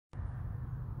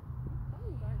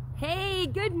Hey,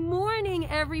 good morning,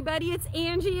 everybody. It's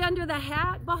Angie under the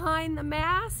hat behind the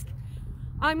mask.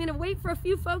 I'm going to wait for a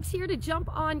few folks here to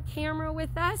jump on camera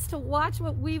with us to watch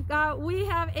what we've got. We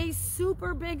have a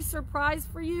super big surprise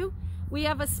for you. We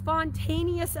have a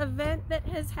spontaneous event that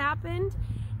has happened,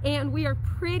 and we are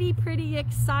pretty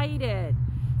excited.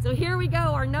 So here we go.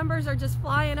 Our numbers are just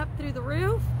flying up through the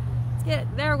roof.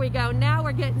 There we go. Now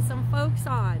we're getting some folks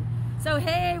on. So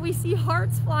hey, we see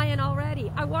hearts flying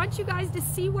already. I want you guys to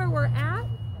see where we're at.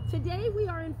 Today we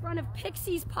are in front of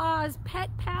Pixie's Paws Pet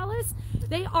Palace.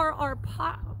 They are our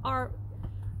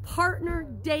partner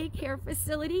daycare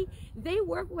facility. They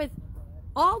work with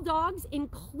all dogs,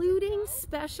 including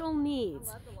special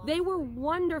needs. They were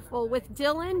wonderful with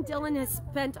Dylan. Dylan has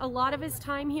spent a lot of his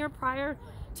time here prior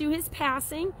to his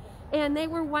passing, and they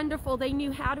were wonderful. They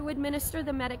knew how to administer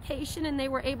the medication, and they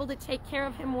were able to take care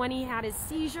of him when he had his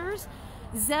seizures.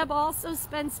 Zeb also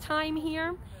spends time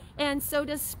here, and so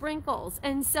does Sprinkles.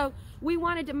 And so we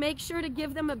wanted to make sure to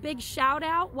give them a big shout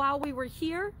out while we were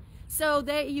here. So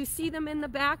you see them in the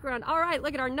background. All right,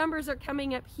 look at our numbers are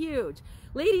coming up huge.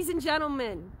 Ladies and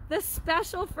gentlemen, the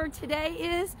special for today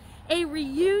is a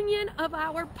reunion of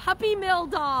our puppy mill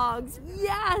dogs.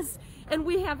 Yes, and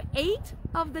we have 8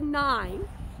 of the 9.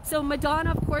 So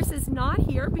Madonna, of course, is not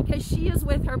here because she is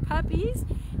with her puppies.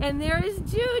 And there is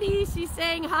Judy. She's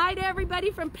saying hi to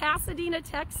everybody from Pasadena,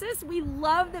 Texas. We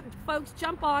love that folks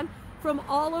jump on from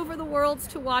all over the world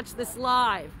to watch this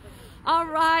live. All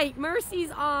right,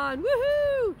 Mercy's on.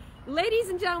 Woohoo! Ladies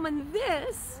and gentlemen,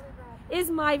 this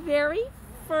is my very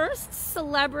first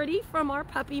celebrity from our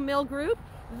puppy mill group.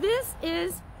 This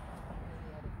is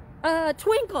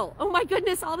Twinkle. Oh my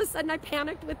goodness, all of a sudden I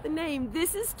panicked with the name.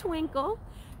 This is Twinkle.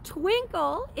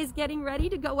 Twinkle is getting ready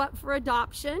to go up for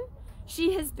adoption.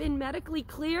 She has been medically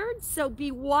cleared, so be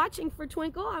watching for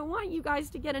Twinkle. I want you guys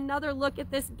to get another look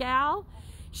at this gal.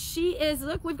 She is,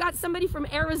 look, we've got somebody from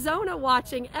Arizona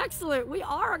watching. Excellent. We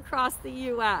are across the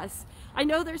U.S. I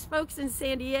know there's folks in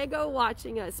San Diego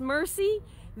watching us. Mercy,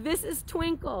 this is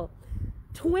Twinkle.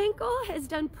 Twinkle has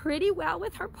done pretty well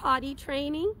with her potty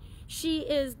training. She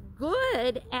is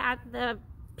good at the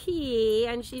pee,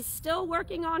 and she's still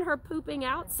working on her pooping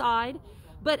outside,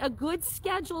 but a good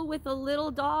schedule with a little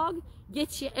dog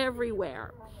gets you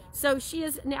everywhere. So she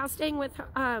is now staying with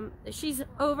her, she's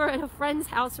over at a friend's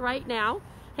house right now,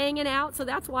 hanging out, so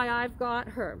that's why I've got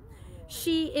her.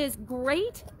 She is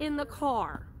great in the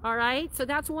car, all right? So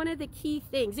that's one of the key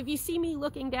things. If you see me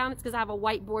looking down, it's because I have a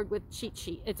whiteboard with cheat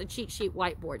sheet. It's a cheat sheet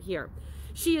whiteboard here.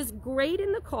 She is great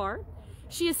in the car.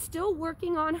 She is still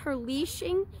working on her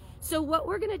leashing. So what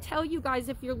we're going to tell you guys,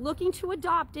 if you're looking to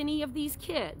adopt any of these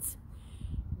kids,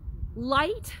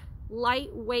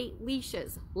 lightweight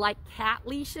leashes, like cat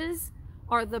leashes,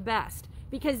 are the best,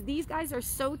 because these guys are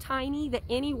so tiny that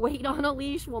any weight on a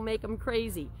leash will make them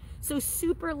crazy. So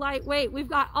super lightweight. We've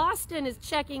got Austin is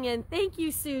checking in. Thank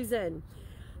you, Susan.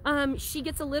 She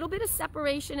gets a little bit of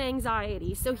separation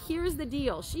anxiety. So here's the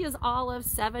deal. She is all of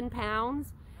 7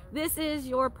 pounds. This is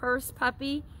your purse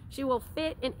puppy. She will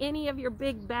fit in any of your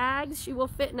big bags. She will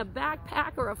fit in a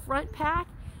backpack or a front pack.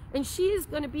 And she is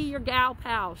going to be your gal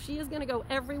pal. She is going to go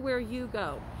everywhere you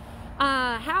go.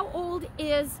 How old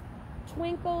is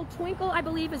Twinkle? Twinkle, I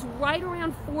believe, is right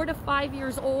around 4 to 5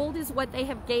 years old is what they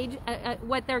have gauged,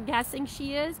 what they're guessing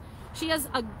she is. She has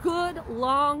a good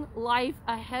long life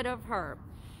ahead of her.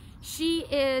 She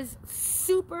is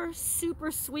super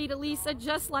sweet, Elisa,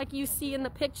 just like you see in the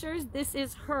pictures. This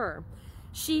is her.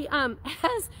 She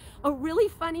has a really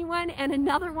funny one, and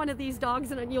another one of these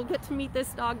dogs, and you'll get to meet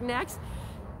this dog next,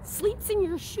 sleeps in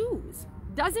your shoes.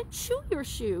 Doesn't chew your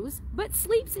shoes, but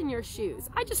sleeps in your shoes.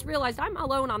 I just realized I'm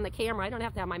alone on the camera. I don't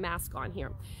have to have my mask on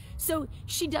here. So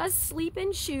she does sleep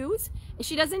in shoes, and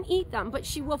she doesn't eat them, but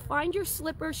she will find your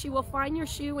slipper, she will find your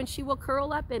shoe, and she will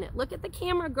curl up in it. Look at the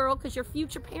camera, girl, because your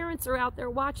future parents are out there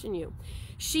watching you.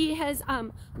 She has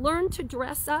learned to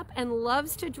dress up and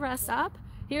loves to dress up.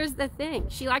 Here's the thing.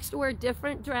 She likes to wear a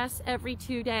different dress every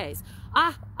 2 days.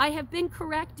 I have been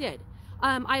corrected.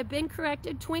 I have been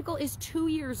corrected. Twinkle is 2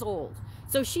 years old.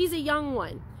 So she's a young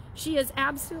one. She is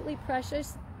absolutely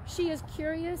precious. She is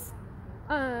curious.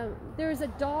 There's a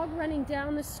dog running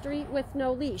down the street with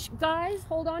no leash. Guys,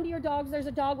 hold on to your dogs. There's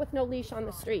a dog with no leash on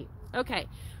the street. Okay,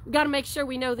 we've got to make sure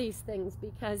we know these things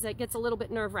because it gets a little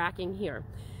bit nerve-wracking here.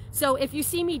 So if you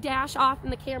see me dash off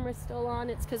and the camera's still on,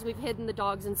 it's because we've hidden the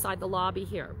dogs inside the lobby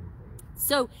here.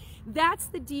 So that's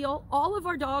the deal. All of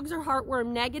our dogs are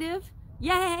heartworm negative.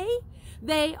 Yay!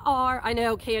 They are, I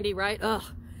know, Candy, right? Ugh.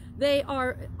 They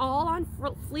are all on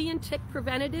flea and tick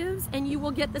preventatives, and you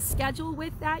will get the schedule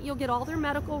with that. You'll get all their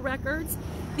medical records.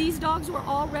 These dogs were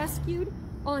all rescued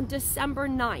on December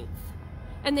 9th.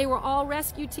 And they were all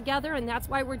rescued together, and that's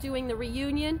why we're doing the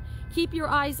reunion. Keep your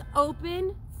eyes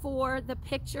open for the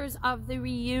pictures of the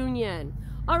reunion.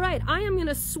 All right, I am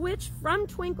gonna switch from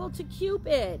Twinkle to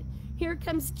Cupid. Here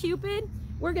comes Cupid.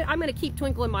 I'm gonna keep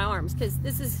Twinkle in my arms because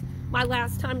this is my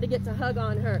last time to get to hug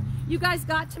on her. You guys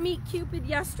got to meet Cupid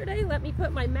yesterday. Let me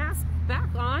put my mask back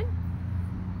on.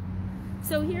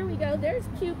 So here we go, there's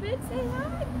Cupid. Say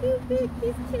hi, Cupid,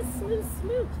 kiss,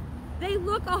 smooch. They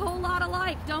look a whole lot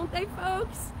alike, don't they,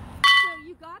 folks? So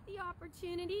you got the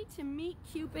opportunity to meet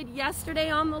Cupid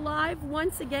yesterday on the live.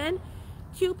 Once again,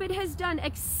 Cupid has done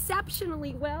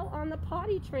exceptionally well on the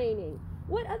potty training.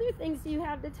 What other things do you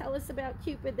have to tell us about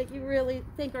Cupid that you really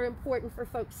think are important for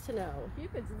folks to know?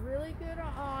 Cupid's really good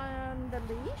on the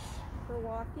leash for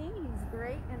walking. He's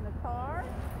great in the car.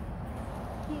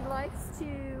 He likes to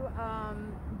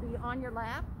be on your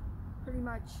lap pretty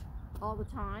much all the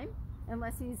time,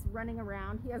 unless he's running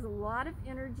around. He has a lot of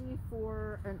energy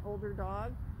for an older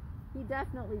dog. He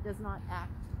definitely does not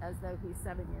act as though he's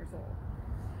 7 years old.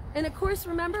 And of course,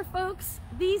 remember folks,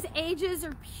 these ages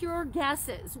are pure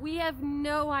guesses. We have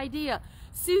no idea.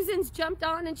 Susan's jumped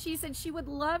on and she said she would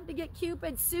love to get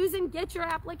Cupid. Susan, get your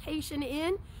application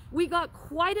in. We got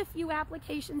quite a few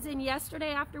applications in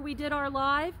yesterday after we did our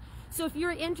live. So if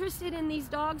you're interested in these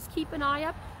dogs, keep an eye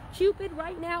up. Cupid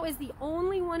right now is the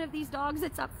only one of these dogs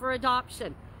that's up for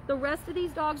adoption. The rest of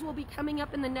these dogs will be coming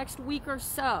up in the next week or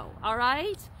so, all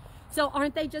right? So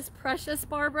aren't they just precious,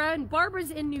 Barbara? And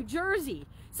Barbara's in New Jersey.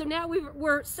 So now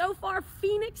we're so far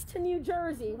Phoenix to New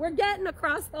Jersey. We're getting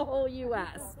across the whole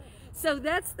U.S. So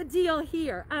that's the deal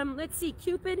here. Let's see,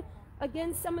 Cupid,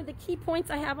 again, some of the key points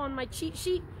I have on my cheat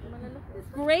sheet.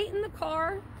 Great in the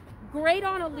car, great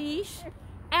on a leash,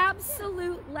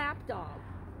 absolute lap dog.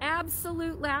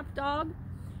 Absolute lap dog.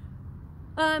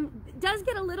 Does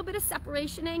get a little bit of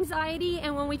separation anxiety,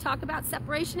 and when we talk about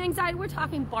separation anxiety, we're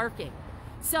talking barking.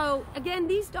 So again,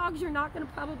 these dogs you're not going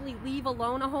to probably leave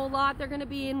alone a whole lot. They're going to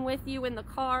be in with you in the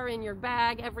car, in your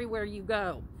bag, everywhere you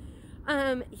go.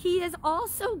 He has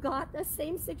also got the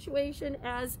same situation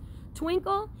as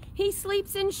Twinkle. He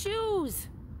sleeps in shoes.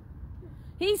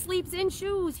 He sleeps in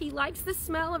shoes. He likes the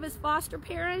smell of his foster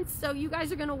parents, so you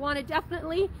guys are going to want to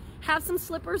definitely have some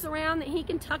slippers around that he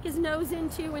can tuck his nose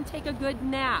into and take a good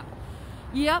nap.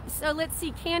 Yep, so let's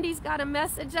see, Candy's got a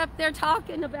message up there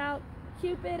talking about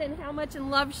Cupid and how much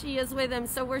in love she is with him,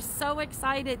 so we're so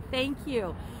excited. Thank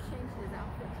you. He changed his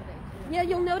outfit today, too. Yeah,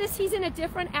 you'll notice he's in a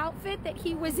different outfit that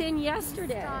he was in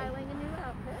yesterday. He's styling a new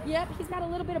outfit. Yep, he's got a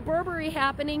little bit of Burberry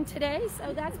happening today,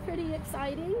 so that's pretty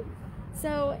exciting.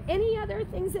 So any other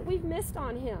things that we've missed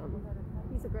on him?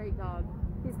 He's a great dog.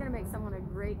 He's going to make someone a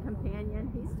great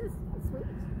companion. He's just sweet.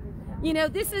 You know,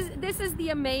 this is the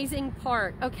amazing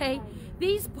part, okay?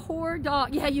 These poor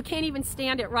dogs, yeah, you can't even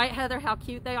stand it, right, Heather, how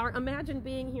cute they are? Imagine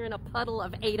being here in a puddle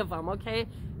of 8 of them, okay?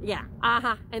 Yeah,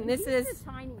 and this is... He's the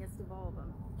tiniest of all of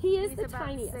them. He is he's the about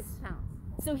tiniest. 6 pounds.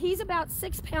 So he's about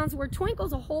 6 pounds, where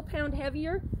Twinkle's a whole pound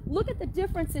heavier. Look at the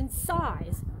difference in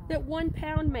size that 1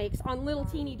 pound makes on little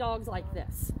teeny dogs like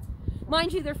this.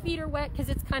 Mind you, their feet are wet because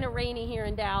it's kind of rainy here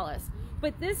in Dallas.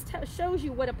 But this shows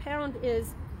you what a pound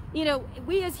is. You know,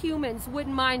 we as humans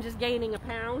wouldn't mind just gaining a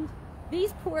pound.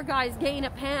 These poor guys gain a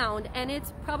pound, and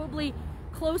it's probably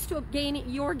close to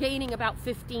you're gaining about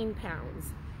 15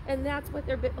 pounds. And that's what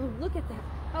they're, oh, look at that.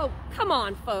 Oh, come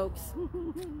on, folks.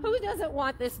 Who doesn't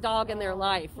want this dog in their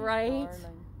life, right?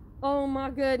 Oh my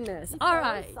goodness. All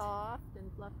right. Soft and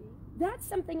fluffy. That's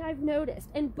something I've noticed.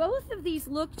 And both of these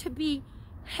look to be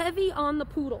heavy on the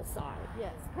poodle side.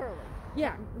 Yes, curly.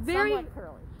 Yeah, very somewhat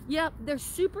curly. Yep, they're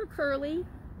super curly.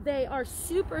 They are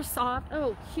super soft.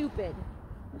 Oh, Cupid.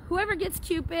 Whoever gets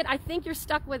Cupid, I think you're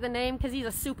stuck with a name because he's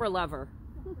a super lover.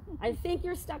 I think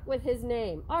you're stuck with his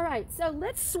name. All right, so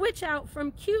let's switch out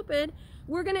from Cupid.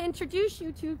 We're going to introduce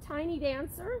you to Tiny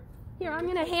Dancer. Here, I'm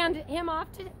going to hand him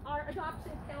off to our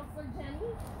adoption counselor,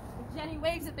 Jenny. If Jenny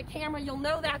waves at the camera, you'll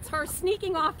know that's her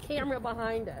sneaking off camera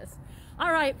behind us.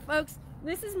 All right, folks,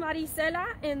 this is Maricela,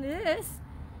 and this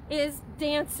is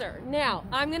Dancer. Now,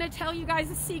 I'm going to tell you guys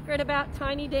a secret about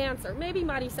Tiny Dancer. Maybe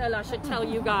Maricela should tell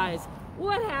you guys.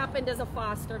 What happened as a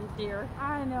foster, dear?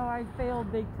 I know I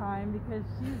failed big time because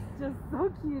she's just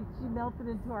so cute. She melted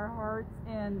into our hearts,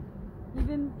 and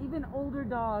even older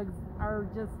dogs are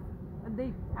just,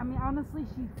 I mean, honestly,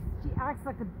 she acts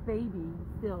like a baby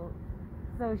still.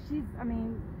 So she's, I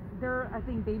mean, they're, I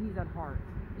think, babies at heart.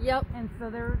 Yep. And so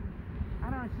they're, I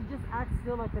don't know, she just acts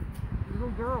still like a little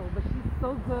girl, but she's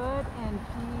so good, and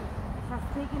she has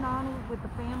taken on with the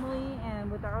family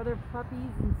and with our other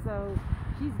puppies, and so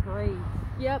she's great.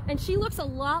 Yep, and she looks a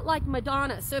lot like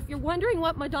Madonna. So if you're wondering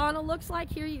what Madonna looks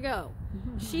like, here you go.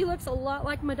 She looks a lot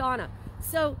like Madonna.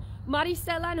 So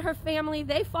Maricela and her family,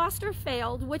 they foster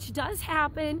failed, which does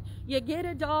happen. You get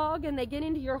a dog and they get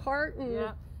into your heart,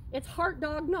 and it's heart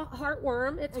dog, not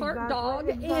heartworm. It's heart dog,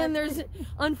 and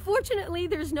unfortunately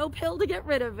there's no pill to get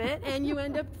rid of it, and you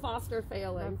end up foster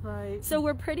failing. That's right. So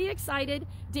we're pretty excited.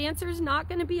 Dancer's not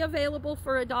going to be available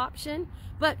for adoption,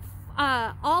 but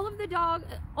all of the dog,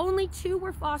 only 2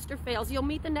 were foster fails. You'll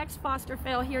meet the next foster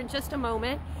fail here in just a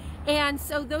moment. And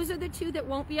so those are the 2 that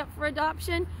won't be up for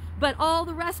adoption, but all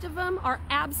the rest of them are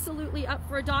absolutely up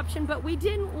for adoption. But we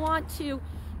didn't want to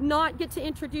not get to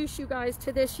introduce you guys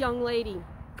to this young lady.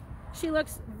 She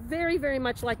looks very, very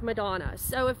much like Madonna.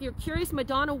 So if you're curious,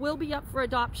 Madonna will be up for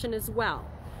adoption as well.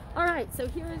 All right, so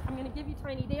I'm going to give you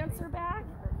Tiny Dancer back.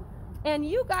 And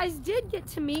you guys did get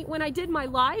to meet, when I did my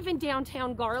live in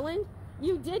downtown Garland,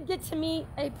 you did get to meet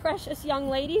a precious young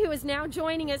lady who is now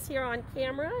joining us here on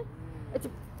camera. It's a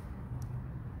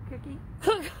Cookie.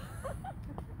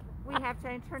 We have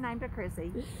changed her name to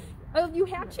Chrissy. Oh, you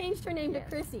have changed her name to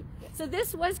Chrissy. So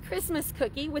this was Christmas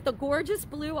Cookie with the gorgeous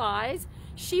blue eyes.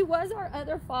 She was our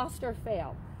other foster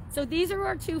fail. So these are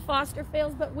our 2 foster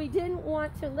fails, but we didn't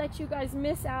want to let you guys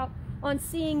miss out on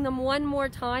seeing them one more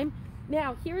time.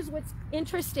 Now, here's what's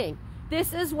interesting.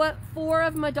 This is what 4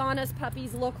 of Madonna's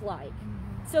puppies look like.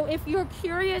 So if you're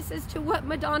curious as to what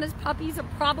Madonna's puppies are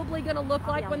probably going to look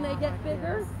like when they get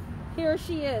bigger, here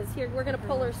she is. Here, we're going to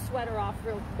pull her sweater off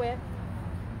real quick.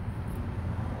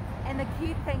 And the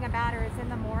cute thing about her is in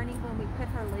the morning when we put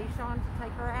her leash on to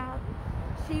take her out,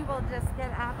 she will just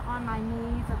get up on my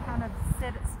knees or kind of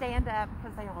stand up,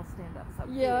 because they all stand up so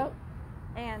cute.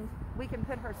 And we can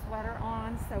put her sweater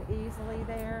on so easily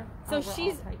there. So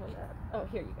oh,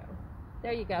 here you go.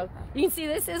 There you go. You can see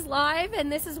this is live,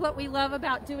 and this is what we love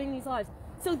about doing these lives.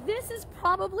 So this is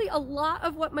probably a lot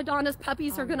of what Madonna's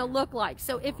puppies are going to look like.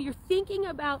 So if you're thinking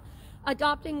about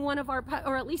adopting one of our,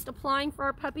 or at least applying for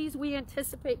our puppies, we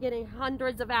anticipate getting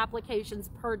hundreds of applications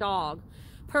per dog,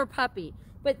 per puppy.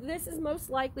 But this is most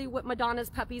likely what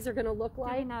Madonna's puppies are going to look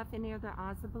like. Do we know if any of their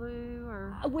eyes are blue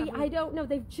or? I don't know.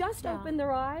 They've just opened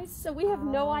their eyes, so we have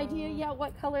no idea yet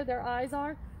what color their eyes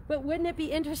are. But wouldn't it be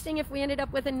interesting if we ended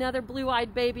up with another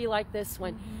blue-eyed baby like this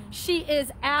one? She is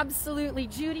absolutely,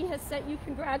 Judy has sent you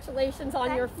congratulations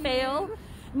on your fail.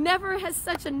 Never has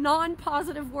such a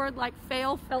non-positive word like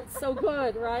fail felt so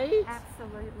good, right?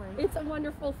 Absolutely. It's a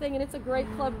wonderful thing, and it's a great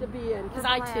club to be in, because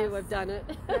I too have done it.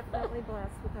 Definitely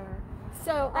blessed with her.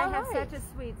 So, they have such a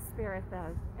sweet spirit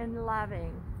though, and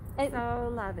loving.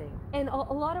 So loving. And a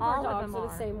lot of our dogs are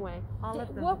the same way. All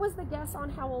of them. What was the guess on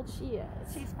how old she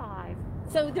is? She's 5.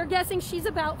 So they're guessing she's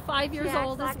about 5 years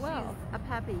old as well. She's a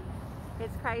puppy.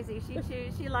 It's crazy.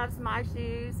 She loves my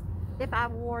shoes. If I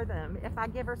wore them, if I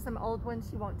give her some old ones,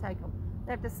 she won't take them.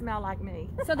 They have to smell like me.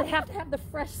 So they have to have the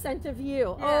fresh scent of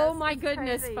you. Yes, oh my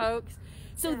goodness, crazy. Folks.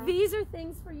 So these are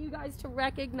things for you guys to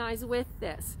recognize with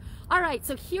this. All right,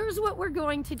 so here's what we're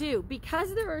going to do.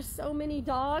 Because there are so many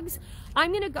dogs,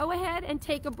 I'm going to go ahead and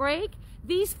take a break.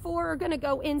 These 4 are going to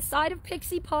go inside of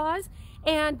Pixie Paws,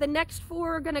 and the next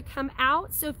 4 are going to come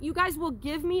out. So if you guys will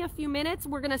give me a few minutes,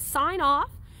 we're going to sign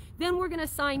off. Then we're going to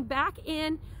sign back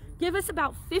in. Give us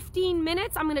about 15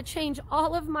 minutes. I'm going to change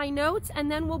all of my notes,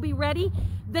 and then we'll be ready.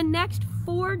 The next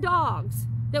 4 dogs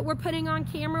that we're putting on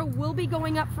camera will be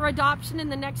going up for adoption in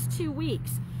the next 2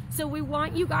 weeks. So we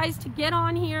want you guys to get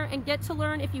on here and get to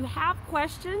learn. If you have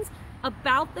questions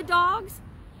about the dogs,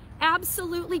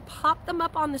 absolutely pop them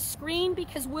up on the screen,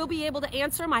 because we'll be able to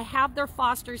answer them. I have their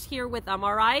fosters here with them,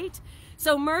 all right?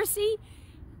 So Mercy,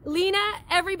 Lena,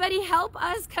 everybody help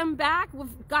us come back.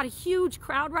 We've got a huge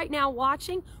crowd right now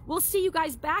watching. We'll see you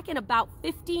guys back in about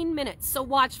 15 minutes, so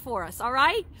watch for us, all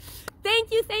right?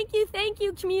 Thank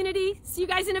you, community. See you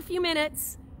guys in a few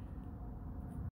minutes.